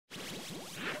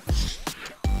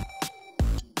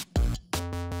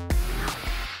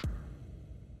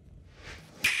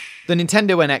The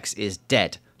Nintendo NX is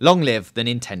dead. Long live the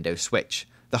Nintendo Switch.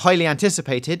 The highly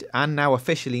anticipated, and now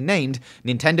officially named,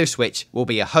 Nintendo Switch will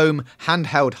be a home,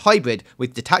 handheld hybrid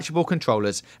with detachable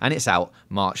controllers, and it's out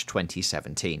March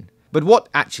 2017. But what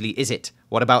actually is it?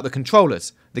 What about the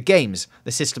controllers, the games,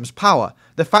 the system's power,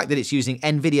 the fact that it's using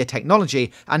Nvidia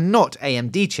technology and not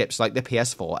AMD chips like the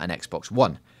PS4 and Xbox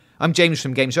One? I'm James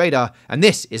from Games Radar, and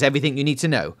this is everything you need to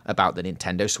know about the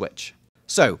Nintendo Switch.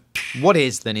 So, what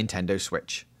is the Nintendo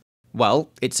Switch? Well,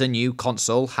 it's a new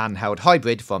console handheld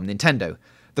hybrid from Nintendo.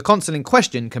 The console in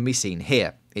question can be seen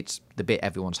here. It's the bit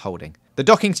everyone's holding. The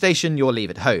docking station you'll leave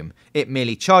at home. It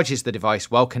merely charges the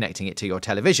device while connecting it to your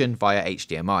television via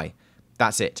HDMI.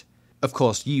 That's it. Of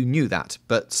course, you knew that,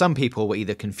 but some people were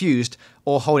either confused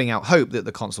or holding out hope that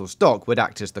the console's dock would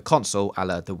act as the console a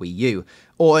la the Wii U,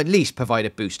 or at least provide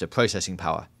a boost of processing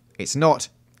power. It's not,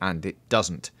 and it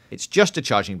doesn't. It's just a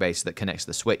charging base that connects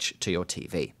the Switch to your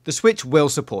TV. The Switch will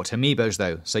support amiibos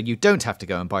though, so you don't have to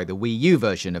go and buy the Wii U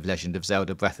version of Legend of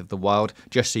Zelda Breath of the Wild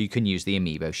just so you can use the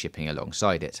amiibo shipping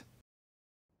alongside it.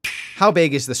 How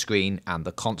big is the screen and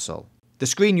the console? The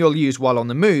screen you'll use while on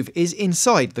the move is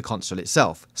inside the console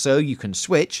itself, so you can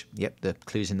switch, yep, the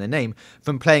clue's in the name,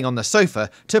 from playing on the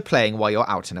sofa to playing while you're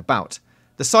out and about.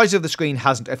 The size of the screen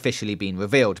hasn't officially been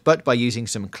revealed, but by using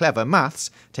some clever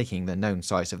maths, taking the known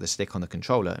size of the stick on the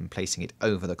controller and placing it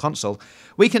over the console,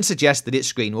 we can suggest that its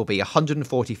screen will be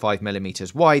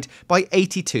 145mm wide by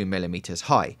 82mm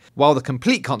high, while the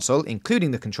complete console, including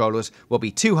the controllers, will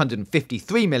be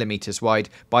 253mm wide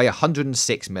by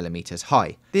 106mm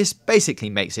high. This basically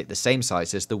makes it the same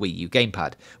size as the Wii U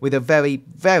gamepad, with a very,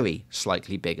 very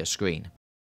slightly bigger screen.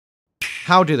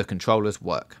 How do the controllers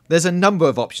work? There's a number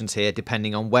of options here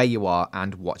depending on where you are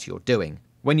and what you're doing.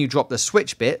 When you drop the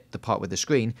Switch bit, the part with the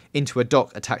screen, into a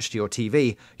dock attached to your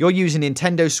TV, you're using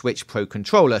Nintendo Switch Pro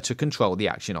controller to control the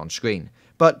action on screen.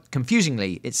 But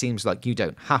confusingly, it seems like you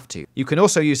don't have to. You can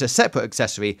also use a separate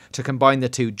accessory to combine the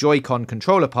two Joy-Con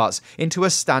controller parts into a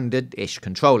standard-ish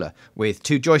controller, with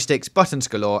two joysticks, buttons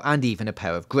galore, and even a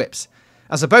pair of grips.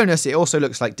 As a bonus, it also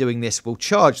looks like doing this will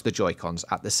charge the Joy-Cons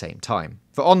at the same time.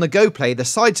 For on-the-go play, the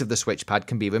sides of the Switch pad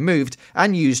can be removed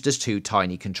and used as two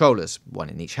tiny controllers, one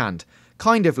in each hand.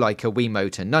 Kind of like a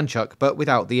Wiimote and Nunchuck, but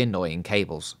without the annoying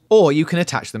cables. Or you can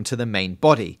attach them to the main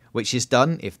body, which is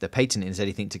done, if the patent is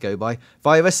anything to go by,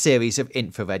 via a series of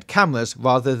infrared cameras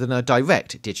rather than a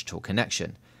direct digital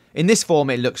connection. In this form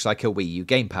it looks like a Wii U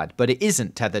gamepad, but it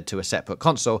isn't tethered to a separate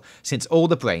console since all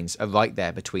the brains are right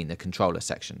there between the controller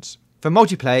sections. For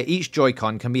multiplayer, each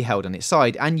Joy-Con can be held on its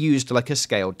side and used like a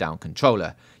scaled-down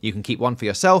controller. You can keep one for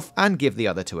yourself and give the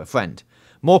other to a friend.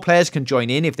 More players can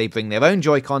join in if they bring their own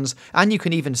Joy-Cons, and you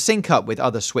can even sync up with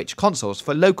other Switch consoles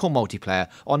for local multiplayer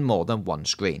on more than one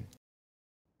screen.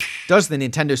 Does the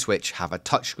Nintendo Switch have a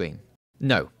touchscreen?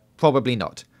 No, probably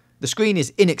not. The screen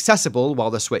is inaccessible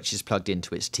while the Switch is plugged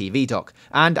into its TV dock,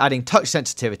 and adding touch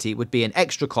sensitivity would be an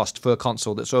extra cost for a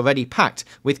console that's already packed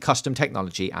with custom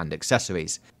technology and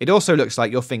accessories. It also looks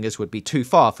like your fingers would be too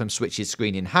far from Switch's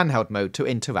screen in handheld mode to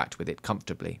interact with it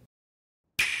comfortably.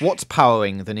 What's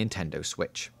powering the Nintendo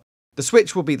Switch? The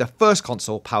Switch will be the first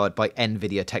console powered by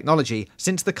Nvidia technology,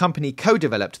 since the company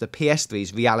co-developed the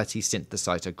PS3's reality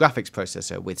synthesizer graphics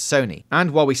processor with Sony.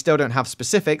 And while we still don't have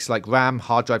specifics like RAM,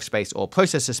 hard drive space or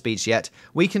processor speeds yet,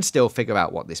 we can still figure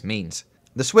out what this means.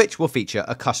 The Switch will feature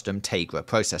a custom Tegra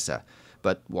processor.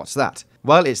 But what's that?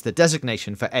 Well, it's the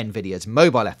designation for Nvidia's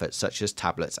mobile efforts such as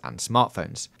tablets and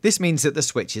smartphones. This means that the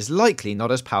Switch is likely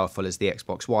not as powerful as the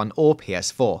Xbox One or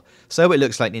PS4, so it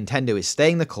looks like Nintendo is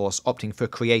staying the course, opting for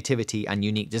creativity and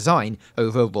unique design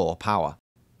over raw power.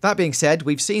 That being said,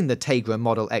 we've seen the Tegra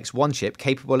Model X1 chip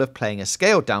capable of playing a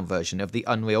scaled-down version of the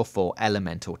Unreal 4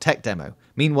 Elemental tech demo.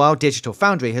 Meanwhile, Digital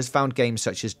Foundry has found games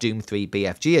such as Doom 3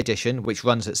 BFG Edition, which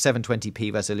runs at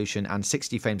 720p resolution and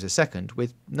 60 frames a second,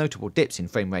 with notable dips in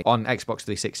frame rate on Xbox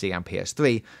 360 and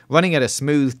PS3, running at a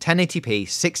smooth 1080p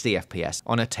 60 FPS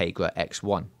on a Tegra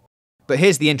X1. But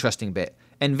here's the interesting bit.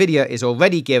 Nvidia is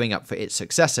already gearing up for its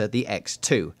successor, the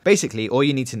X2. Basically, all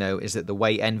you need to know is that the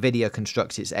way Nvidia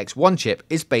constructs its X1 chip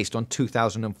is based on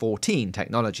 2014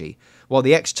 technology, while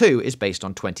the X2 is based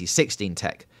on 2016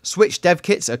 tech. Switch dev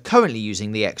kits are currently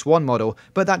using the X1 model,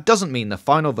 but that doesn't mean the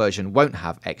final version won't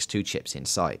have X2 chips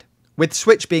inside. With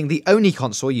Switch being the only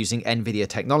console using Nvidia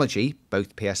technology,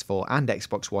 both PS4 and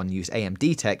Xbox One use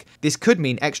AMD tech, this could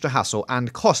mean extra hassle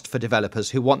and cost for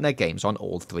developers who want their games on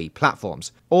all three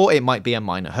platforms. Or it might be a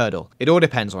minor hurdle. It all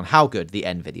depends on how good the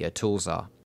Nvidia tools are.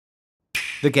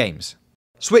 The games.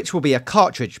 Switch will be a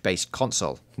cartridge-based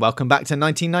console. Welcome back to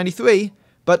 1993.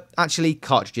 But actually,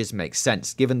 cartridges make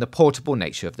sense given the portable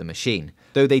nature of the machine,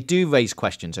 though they do raise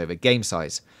questions over game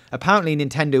size. Apparently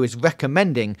Nintendo is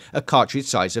recommending a cartridge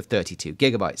size of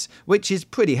 32GB, which is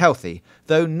pretty healthy,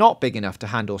 though not big enough to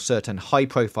handle certain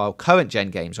high-profile current-gen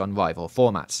games on rival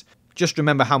formats. Just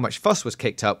remember how much fuss was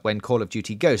kicked up when Call of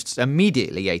Duty Ghosts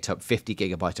immediately ate up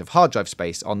 50GB of hard drive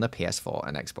space on the PS4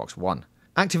 and Xbox One.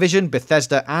 Activision,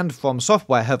 Bethesda and From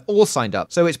Software have all signed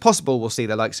up, so it's possible we'll see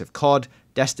the likes of COD,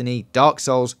 Destiny, Dark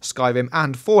Souls, Skyrim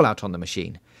and Fallout on the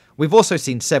machine. We've also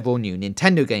seen several new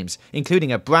Nintendo games,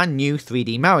 including a brand new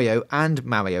 3D Mario and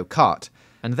Mario Kart.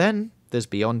 And then there's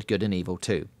Beyond Good and Evil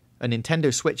 2. A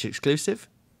Nintendo Switch exclusive?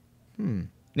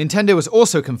 Nintendo has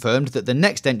also confirmed that the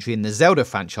next entry in the Zelda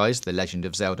franchise, The Legend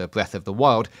of Zelda Breath of the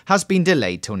Wild, has been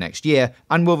delayed till next year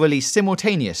and will release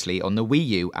simultaneously on the Wii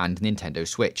U and Nintendo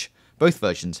Switch. Both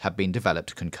versions have been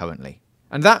developed concurrently.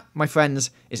 And that, my friends,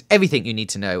 is everything you need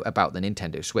to know about the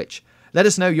Nintendo Switch. Let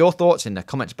us know your thoughts in the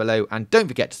comments below, and don't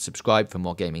forget to subscribe for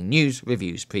more gaming news,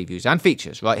 reviews, previews and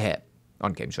features right here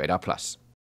on Games Radar Plus.